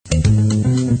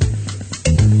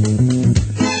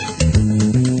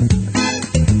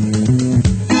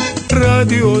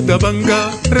راديو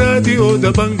دبنقا راديو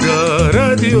دبنقا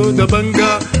راديو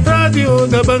دبنقا راديو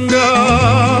دبنقا.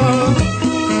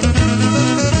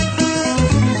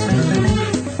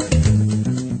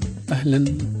 أهلا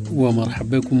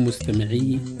ومرحبا بكم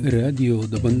مستمعي راديو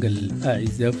دبنقا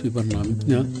الأعزاء في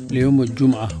برنامجنا ليوم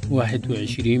الجمعة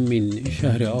 21 من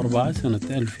شهر 4 سنة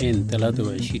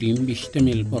 2023.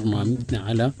 بيشتمل برنامجنا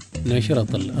على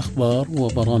نشرة الأخبار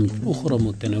وبرامج أخرى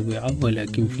متنوعة،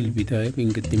 ولكن في البداية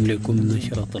بنقدم لكم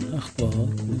نشرة الأخبار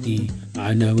ودي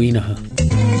عناوينها.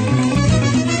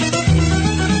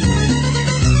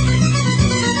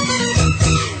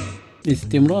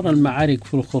 استمرار المعارك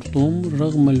في الخرطوم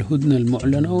رغم الهدنة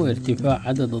المعلنة وارتفاع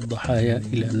عدد الضحايا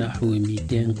إلى نحو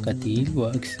 200 قتيل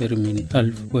وأكثر من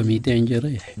 1200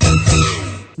 جريح.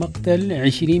 مقتل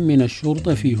 20 من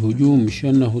الشرطة في هجوم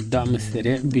شنه الدعم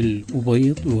السريع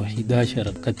بالأبيض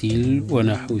و11 قتيل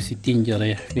ونحو 60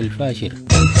 جريح في الفاشر.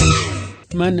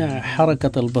 منع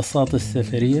حركة الباصات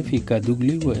السفرية في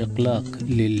كادوغلي وإقلاق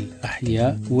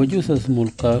للأحياء وجثث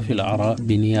ملقاة في العراء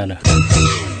بنيالة.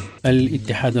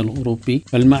 الاتحاد الأوروبي: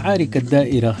 المعارك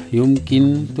الدائرة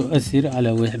يمكن تؤثر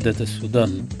على وحدة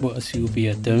السودان،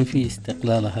 وأثيوبيا تنفي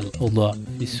استقلالها الأوضاع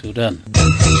في السودان.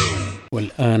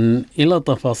 والآن إلى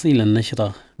تفاصيل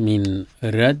النشرة من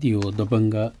راديو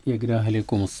دبنقا، يقراها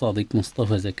لكم الصادق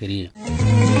مصطفى زكريا.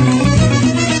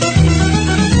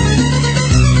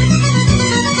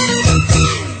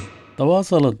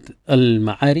 تواصلت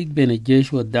المعارك بين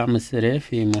الجيش والدعم السريع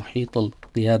في محيط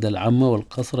القيادة العامة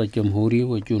والقصر الجمهوري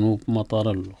وجنوب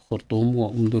مطار الخرطوم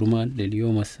وأم درمان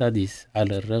لليوم السادس،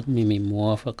 على الرغم من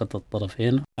موافقة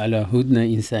الطرفين على هدنة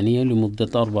إنسانية لمدة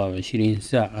 24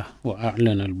 ساعة.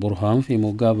 وأعلن البرهان في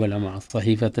مقابلة مع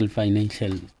صحيفة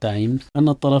الفاينانشال تايمز أن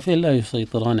الطرفين لا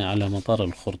يسيطران على مطار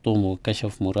الخرطوم.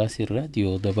 وكشف مراسل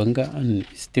راديو دبنقا عن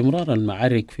استمرار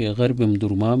المعارك في غرب أم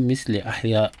درمان مثل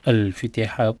أحياء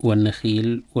الفتيحة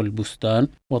والنخيل والبستان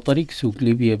وطريق سوق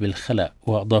ليبيا بالخلاء.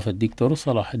 وأضاف الدكتور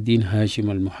صلاح الدين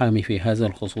هاشم المحامي في هذا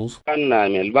الخصوص: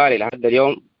 كان من الباري لحد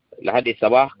اليوم لحد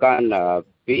الصباح كان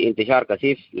في انتشار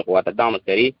كثيف لقوات الدعم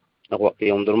السريع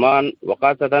في أم درمان،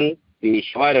 وخاصة في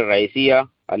الشوارع الرئيسية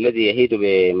الذي يحيط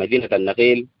بمدينة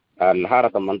النخيل، الحارة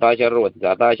 18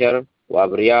 و19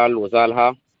 وأبريال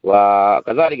وصالحة،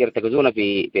 وكذلك يرتكزون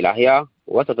في الأحياء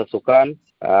وسط السكان،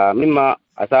 مما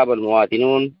أصاب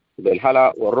المواطنون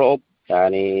بالحلق والرعب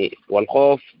يعني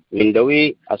والخوف من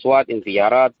دوي أصوات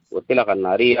انفجارات والطلق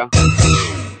النارية.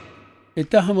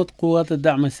 اتهمت قوات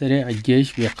الدعم السريع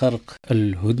الجيش بخرق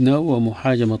الهدنة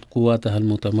ومحاجمة قواتها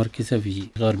المتمركزة في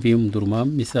غربي أم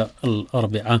درمان مساء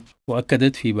الأربعاء.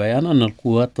 وأكدت في بيان أن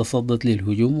القوات تصدت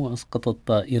للهجوم وأسقطت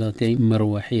طائرتين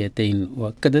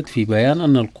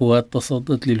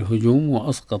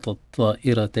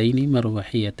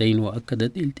مروحيتين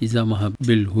وأكدت التزامها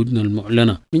بالهدنة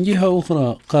المعلنة. من جهة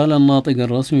أخرى، قال الناطق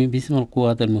الرسمي باسم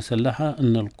القوات المسلحة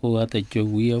أن القوات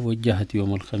الجوية وجهت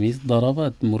يوم الخميس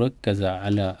ضربات مركزة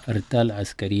على أرتال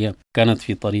عسكرية كانت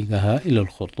في طريقها إلى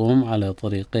الخرطوم على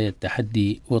طريقي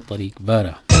التحدي وطريق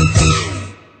بارة.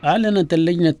 أعلنت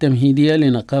اللجنة التمهيدية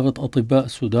لنقابة أطباء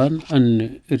السودان أن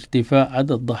ارتفاع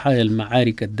عدد ضحايا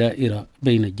المعارك الدائرة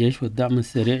بين الجيش والدعم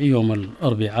السريع يوم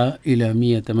الأربعاء إلى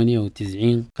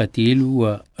 198 قتيل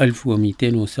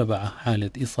و1207 حالة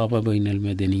إصابة بين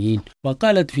المدنيين.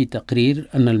 وقالت في تقرير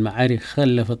أن المعارك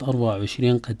خلفت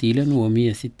 24 قتيلا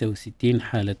و166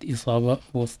 حالة إصابة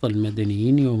وسط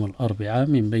المدنيين يوم الأربعاء،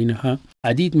 من بينها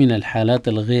عديد من الحالات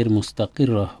الغير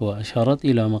مستقرة. وأشارت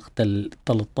إلى مقتل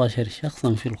 13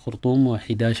 شخصا في الخرطوم و11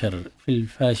 في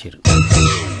الفاشر.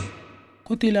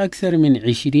 قتل أكثر من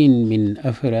 20 من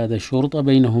أفراد الشرطة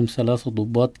بينهم 3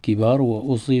 ضباط كبار،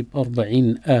 وأصيب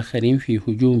 40 آخرين في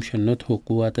هجوم شنته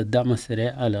قوات الدعم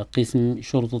السريع على قسم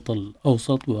شرطة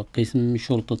الأوسط وقسم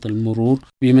شرطة المرور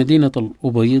بمدينة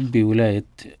الأبيض بولاية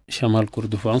شمال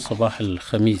كردفان صباح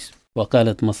الخميس.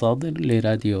 وقالت مصادر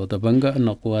لراديو دبنقا أن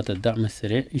قوات الدعم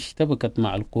السريع اشتبكت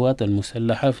مع القوات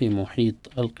المسلحة في محيط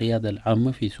القيادة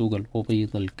العامة في سوق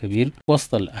الأبيض الكبير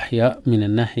وسط الأحياء من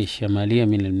الناحية الشمالية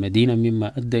من المدينة،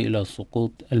 مما أدى إلى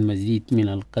سقوط المزيد من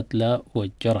القتلى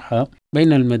والجرحى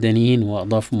بين المدنيين.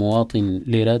 وأضاف مواطن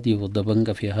لراديو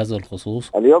دبنقا في هذا الخصوص: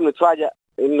 اليوم نتفاجأ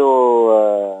إنه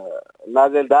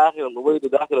نازل داخل الأبيض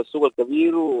وداخل السوق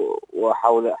الكبير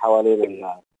وحوالين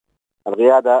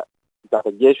القيادة بتاعت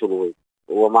الجيش والويد،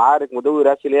 ومعارك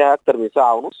مدورة لها أكثر من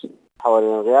ساعة ونص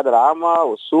حوالين القيادة العامة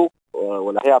والسوق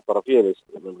والأحياء الطرفية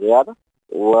للقيادة.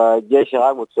 والجيش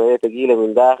شغال مدفعية ثقيلة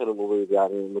من داخل الويد،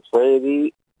 يعني المدفعية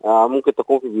دي ممكن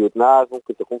تكون في بيوت ناس،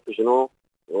 ممكن تكون في شنو،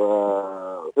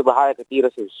 وفي ضحايا كثيرة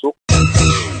في السوق.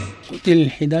 قتل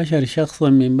 11 شخصا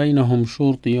من بينهم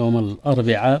شرطي يوم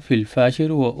الأربعاء في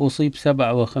الفاشر، وأصيب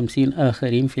 57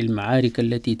 آخرين في المعارك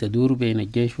التي تدور بين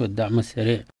الجيش والدعم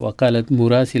السريع. وقالت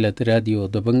مراسلة راديو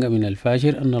دبنقا من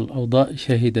الفاشر أن الأوضاع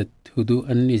شهدت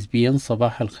هدوءا نسبيا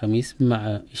صباح الخميس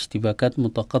مع اشتباكات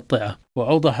متقطعة.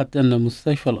 وأوضحت أن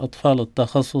مستشفى الأطفال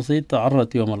التخصصي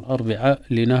تعرض يوم الأربعاء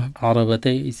لنهب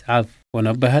عربتي إسعاف،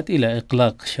 ونبهت إلى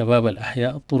إغلاق شباب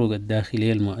الأحياء الطرق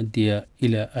الداخلية المؤدية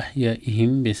إلى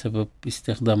أحيائهم بسبب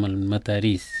استخدام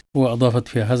المتاريس. وأضافت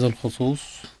في هذا الخصوص: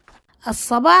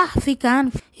 الصباح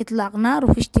كان إطلاق نار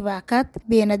وفي اشتباكات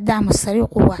بين الدعم السريع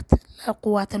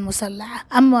القوات المسلحة.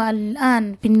 أما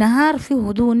الآن في النهار في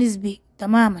هدوء نسبي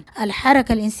تماما.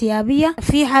 الحركة الانسيابية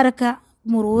في حركة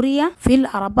مرورية، في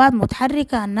العربات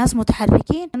متحركة، الناس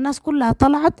متحركين، الناس كلها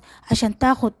طلعت عشان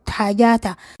تاخد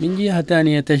حاجاتها. من جهة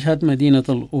تانية تشهد مدينة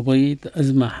الأبيض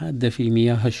أزمة حادة في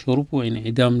مياه الشرب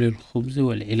وانعدام للخبز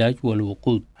والعلاج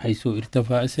والوقود، حيث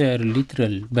ارتفع سعر لتر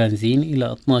البنزين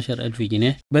إلى 12,000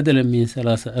 جنيه بدلا من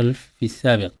 3,000 في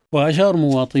السابق. وأشار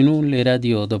مواطنون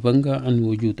لراديو دبنقا عن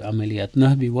وجود عمليات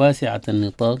نهب واسعة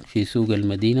النطاق في سوق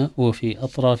المدينة وفي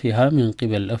أطرافها من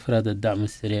قبل أفراد الدعم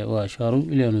السريع، وأشاروا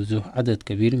إلى نزوح عدد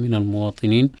كبير من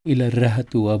المواطنين إلى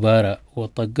الرهت وبارا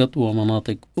وطقط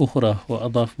ومناطق أخرى.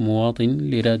 وأضاف مواطن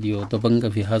لراديو دبنقا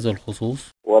في هذا الخصوص: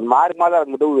 والمعارك ما زالت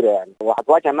مدورة يعني،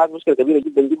 وحتواجه الناس مشكلة كبيرة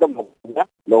جدا جدا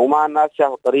لو ما الناس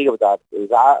شافوا الطريقة بتاعت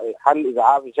حل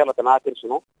إزعاف إن شاء الله تناثر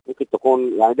شنو ممكن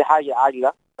تكون يعني دي حاجة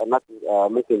عاجلة الناس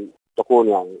ممكن تكون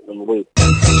يعني المبيض.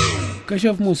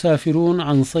 كشف مسافرون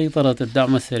عن سيطرة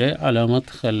الدعم السريع على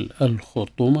مدخل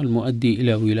الخرطوم المؤدي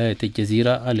إلى ولاية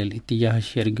الجزيرة على الاتجاه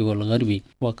الشرقي والغربي.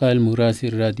 وقال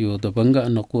مراسل راديو دبنقا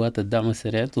أن قوات الدعم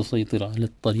السريع تسيطر على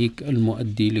الطريق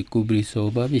المؤدي لكوبري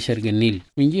سوبا بشرق النيل.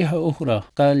 من جهة أخرى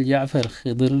قال جعفر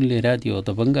خضر لراديو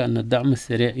دبنقا أن الدعم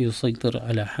السريع يسيطر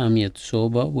على حامية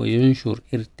سوبا وينشر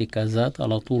ارتكازات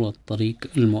على طول الطريق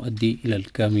المؤدي إلى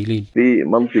الكاملين. في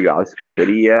منطقة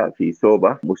عسكرية في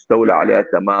سوبا مستولى عليها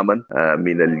تماما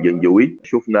من الجنجويد.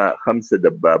 شفنا 5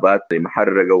 دبابات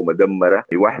محرقة ومدمرة،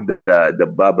 واحدة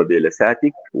دبابة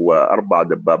بلساتك و4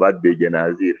 دبابات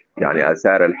بجنازير، يعني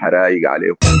آثار الحرائق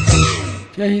عليهم.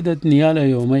 شهدت نيالا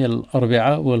يومي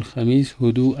الأربعاء والخميس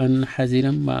هدوءا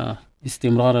حذرا مع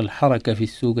استمرار الحركة في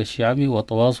السوق الشعبي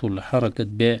وتواصل حركة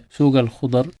بيع سوق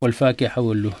الخضر والفاكهة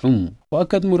واللحوم.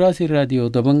 وأكد مراسل راديو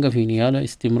دبنقا في نيالا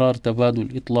استمرار تبادل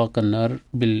إطلاق النار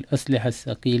بالأسلحة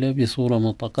الثقيلة بصورة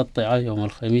متقطعة يوم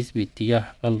الخميس باتجاه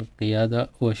القيادة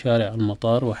وشارع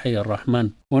المطار وحي الرحمن.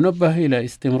 ونبه إلى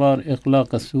استمرار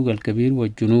إغلاق السوق الكبير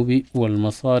والجنوبي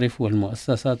والمصارف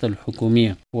والمؤسسات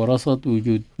الحكومية، ورصد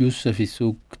وجود جثة في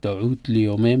السوق تعود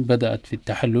ليومين بدأت في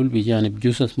التحلل بجانب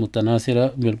جثث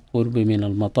متناثرة بالقرب من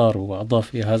المطار. وأضاف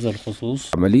في هذا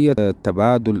الخصوص: عملية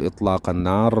تبادل إطلاق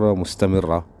النار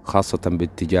مستمرة خاصة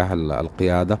باتجاه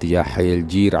القيادة، اتجاه حي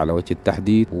الجير على وجه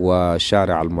التحديد،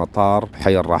 وشارع المطار،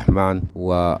 حي الرحمن،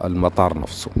 والمطار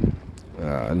نفسه.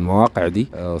 المواقع دي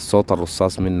صوت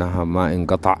الرصاص منها ما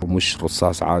انقطع، ومش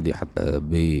رصاص عادي حتى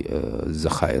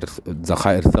بذخائر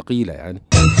ثقيلة يعني.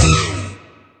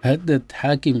 هدد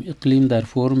حاكم إقليم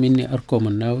دارفور مني أركو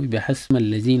مناوي بحسم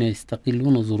الذين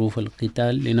يستقلون ظروف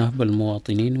القتال لنهب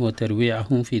المواطنين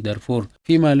وترويعهم في دارفور،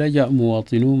 فيما لجأ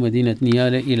مواطنو مدينة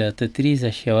نيالا إلى تتريس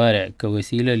الشوارع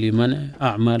كوسيلة لمنع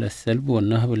أعمال السلب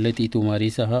والنهب التي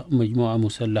تمارسها مجموعة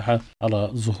مسلحة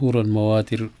على ظهور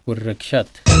المواتر والركشات.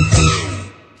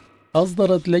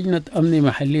 أصدرت لجنة أمن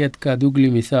محلية كادوغلي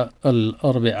مساء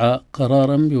الأربعاء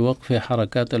قرارا بوقف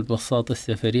حركات الباصات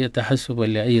السفرية تحسبا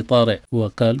لأي طارئ.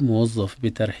 وقال موظف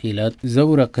بترحيلات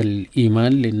زورق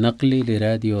الإيمان للنقل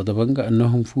لراديو دبنقا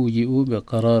أنهم فوجئوا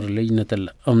بقرار لجنة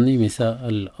الأمن مساء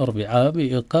الأربعاء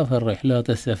بإيقاف الرحلات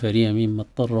السفرية، مما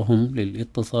اضطرهم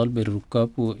للاتصال بالركاب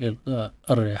وإلغاء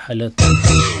الرحلات.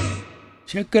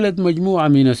 شكلت مجموعة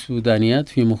من السودانيات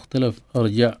في مختلف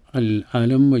أرجاء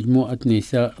العالم مجموعة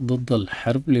نساء ضد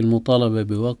الحرب للمطالبة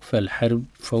بوقف الحرب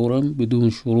فورا بدون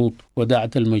شروط.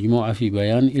 ودعت المجموعة في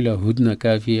بيان إلى هدنة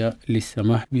كافية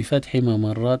للسماح بفتح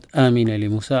ممرات آمنة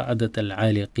لمساعدة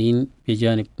العالقين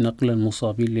بجانب نقل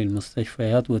المصابين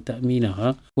للمستشفيات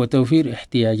وتأمينها وتوفير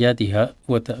احتياجاتها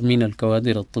وتأمين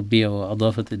الكوادر الطبية.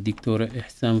 وأضافت الدكتورة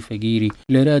إحسان فقيري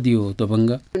لراديو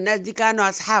دبنقا: الناس دي كانوا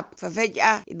أصحاب،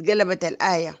 ففجأة اتقلبت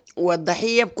الآية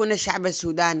والضحية بكون الشعب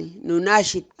السوداني.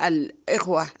 نناشد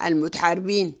الإخوة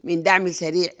المتحاربين من دعم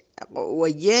سريع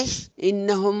والجيش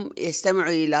إنهم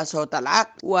يستمعوا إلى صوت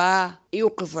العقل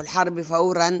ويوقفوا الحرب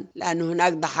فورا، لأن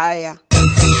هناك ضحايا.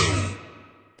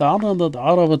 تعرضت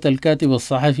عربة الكاتب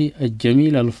الصحفي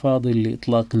الجميل الفاضل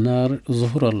لإطلاق نار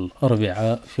ظهر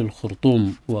الأربعاء في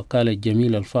الخرطوم. وقال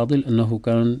الجميل الفاضل أنه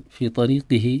كان في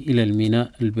طريقه إلى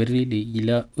الميناء البري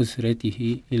لإيلاء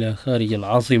أسرته إلى خارج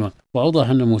العاصمة. وأوضح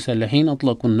أن المسلحين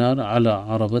أطلقوا النار على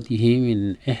عربته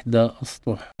من إحدى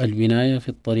أسطح البناية في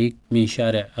الطريق من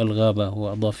شارع الغابة.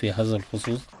 وأضاف في هذا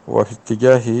الخصوص: وفي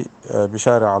اتجاهي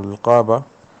بشارع الغابة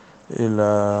إلى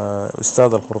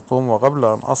استاد الخرطوم، وقبل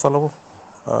أن أصلوا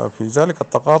في ذلك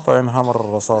التقاطع انهمر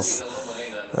الرصاص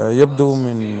يبدو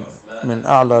من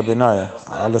أعلى بناية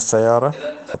على السيارة.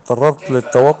 اضطررت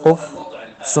للتوقف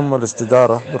ثم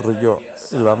الاستدارة بالرجوع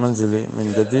إلى منزلي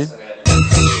من جديد.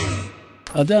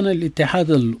 أدان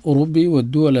الاتحاد الأوروبي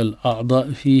والدول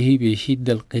الأعضاء فيه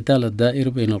بشدة القتال الدائر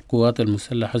بين القوات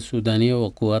المسلحة السودانية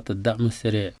وقوات الدعم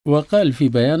السريع. وقال في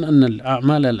بيان أن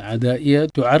الأعمال العدائية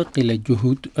تعرقل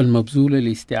الجهود المبذولة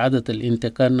لاستعادة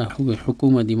الانتقال نحو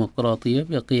حكومة ديمقراطية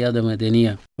بقيادة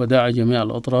مدنية. ودعا جميع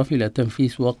الأطراف إلى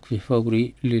تنفيذ وقف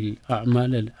فوري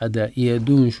للأعمال العدائية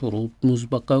دون شروط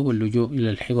مسبقة واللجوء إلى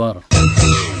الحوار.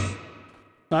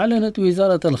 أعلنت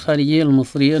وزارة الخارجية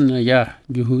المصرية نجاح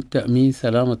جهود تأمين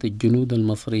سلامة الجنود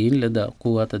المصريين لدى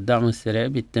قوات الدعم السريع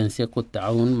بالتنسيق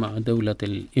والتعاون مع دولة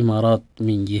الإمارات.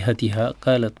 من جهتها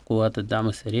قالت قوات الدعم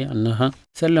السريع أنها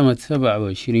سلمت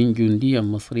 27 جنديا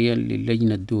مصريا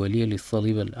للجنة الدولية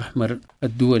للصليب الأحمر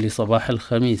الدولي صباح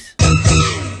الخميس.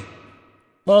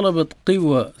 طالبت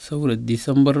قوى ثورة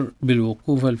ديسمبر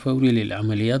بالوقوف الفوري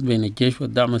للعمليات بين الجيش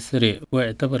والدعم السريع.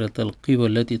 واعتبرت القوى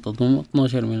التي تضم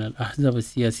 12 من الأحزاب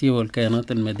السياسية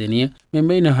والكيانات المدنية من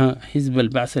بينها حزب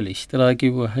البعث الاشتراكي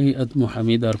وهيئة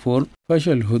محامي دارفور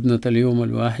فشل هدنة اليوم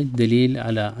الواحد دليل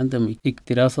على عدم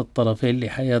اكتراث الطرفين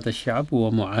لحياة الشعب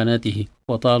ومعاناته.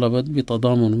 وطالبت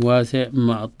بتضامن واسع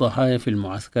مع الضحايا في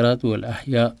المعسكرات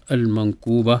والأحياء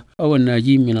المنكوبة أو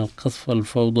الناجين من القصف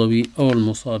الفوضوي أو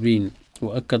المصابين.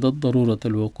 وأكدت ضرورة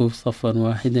الوقوف صفا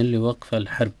واحدا لوقف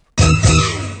الحرب.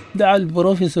 دعا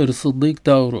البروفيسور صديق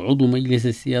تاور عضو مجلس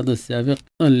السيادة السابق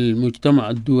المجتمع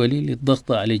الدولي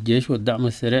للضغط على الجيش والدعم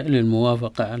السريع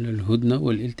للموافقة على الهدنة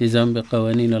والالتزام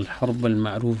بقوانين الحرب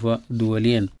المعروفة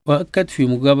دوليا. وأكد في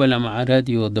مقابلة مع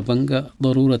راديو دبنقا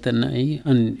ضرورة النهي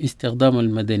عن استخدام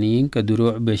المدنيين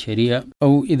كدروع بشرية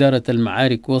أو إدارة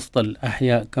المعارك وسط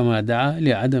الأحياء، كما دعا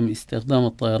لعدم استخدام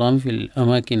الطيران في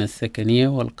الأماكن السكنية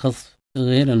والقصف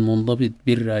غير المنضبط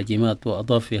بالراجمات.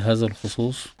 وأضاف في هذا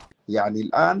الخصوص: يعني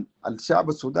الآن الشعب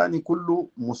السوداني كله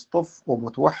مصطف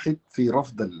ومتوحد في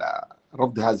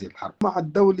رفض هذه الحرب. مع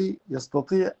الدولي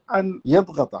يستطيع أن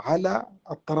يضغط على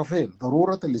الطرفين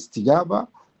ضرورة الاستجابة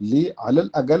على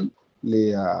الأقل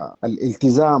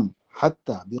للالتزام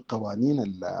حتى بقوانين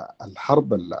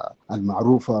الحرب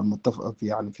المعروفة المتفق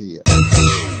يعني في.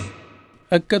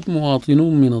 أكد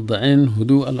مواطنون من الضعين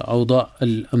هدوء الأوضاع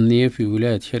الأمنية في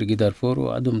ولاية شرق دارفور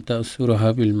وعدم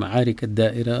تأثرها بالمعارك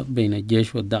الدائرة بين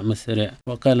الجيش والدعم السريع.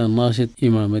 وقال الناشط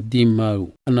إمام الدين مارو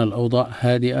أن الأوضاع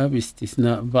هادئة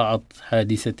باستثناء بعض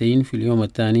حادثتين في اليوم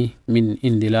الثاني من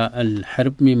اندلاع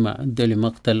الحرب مما أدى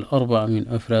لمقتل 4 من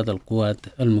أفراد القوات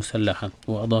المسلحة.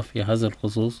 وأضاف في هذا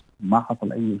الخصوص: ما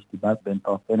حصل أي اشتباك بين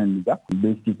طرفين النزاع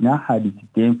باستثناء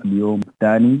حادثتين في اليوم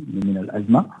الثاني من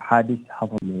الأزمة. حادث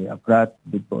حصل لأفراد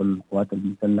ضد القوات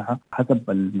المسلحة حسب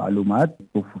المعلومات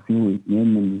توفوا فيه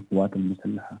 2 من القوات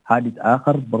المسلحة. حادث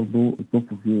آخر برضو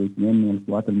توفوا فيه 2 من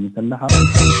القوات المسلحة.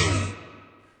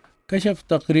 كشف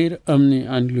تقرير أمني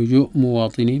عن لجوء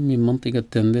مواطنين من منطقة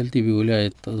تندلتي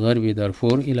بولاية غرب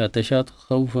دارفور إلى تشاد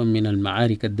خوفا من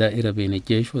المعارك الدائرة بين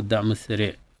الجيش والدعم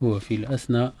السريع. وفي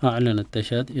الأثناء أعلنت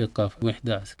تشاد إيقاف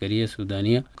وحدة عسكرية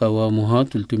سودانية قوامها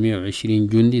 320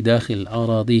 جندي داخل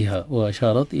أراضيها.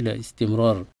 وأشارت إلى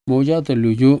استمرار موجات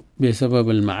اللجوء بسبب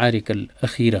المعارك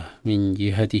الأخيرة. من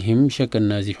جهتهم شك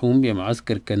النازحون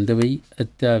بمعسكر كندبي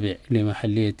التابع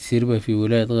لمحلية سربة في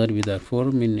ولاية غرب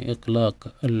دارفور من إغلاق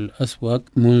الأسواق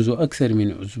منذ أكثر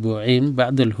من أسبوعين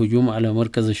بعد الهجوم على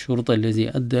مركز الشرطة الذي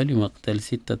أدى لمقتل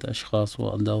 6 أشخاص.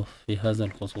 وأضاف في هذا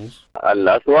الخصوص: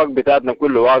 الأسواق بتاعتنا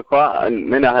كله واقفة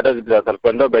من هدف بتاعت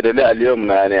الكندبي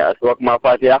اليوم يعني أسواق ما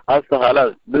فاتحة. هسه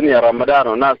خلاص دنيا رمضان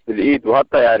وناس في العيد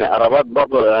وحتى يعني عربات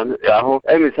برضه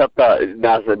يعني حتى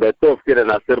ناس بيتوف كده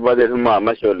ناس سربة دي هم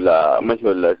مشوا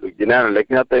الجنان.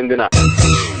 لكن حتى عندنا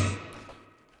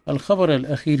الخبر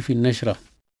الأخير في النشرة: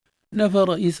 نفى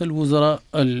رئيس الوزراء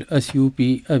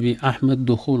الأثيوبي أبي أحمد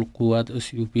دخول قوات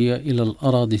أثيوبية إلى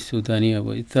الأراضي السودانية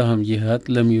واتهم جهات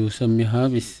لم يسمها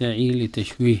بالسعي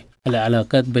لتشويه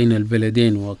العلاقات بين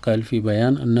البلدين. وقال في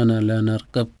بيان أننا لا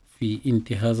نرغب في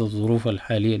انتهاز الظروف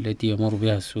الحالية التي يمر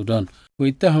بها السودان.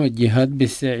 واتهم الجهات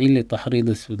بالسعي لتحريض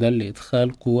السودان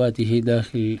لإدخال قواته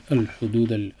داخل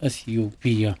الحدود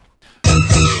الأثيوبية.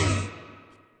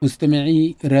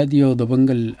 مستمعي راديو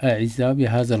دبنقا الأعزاء،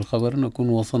 بهذا الخبر نكون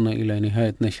وصلنا إلى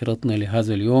نهاية نشرتنا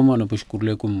لهذا اليوم. أنا بشكر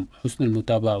لكم حسن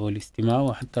المتابعة والاستماع،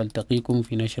 وحتى ألتقيكم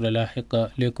في نشرة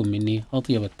لاحقة. لكم مني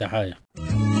أطيب التحايا.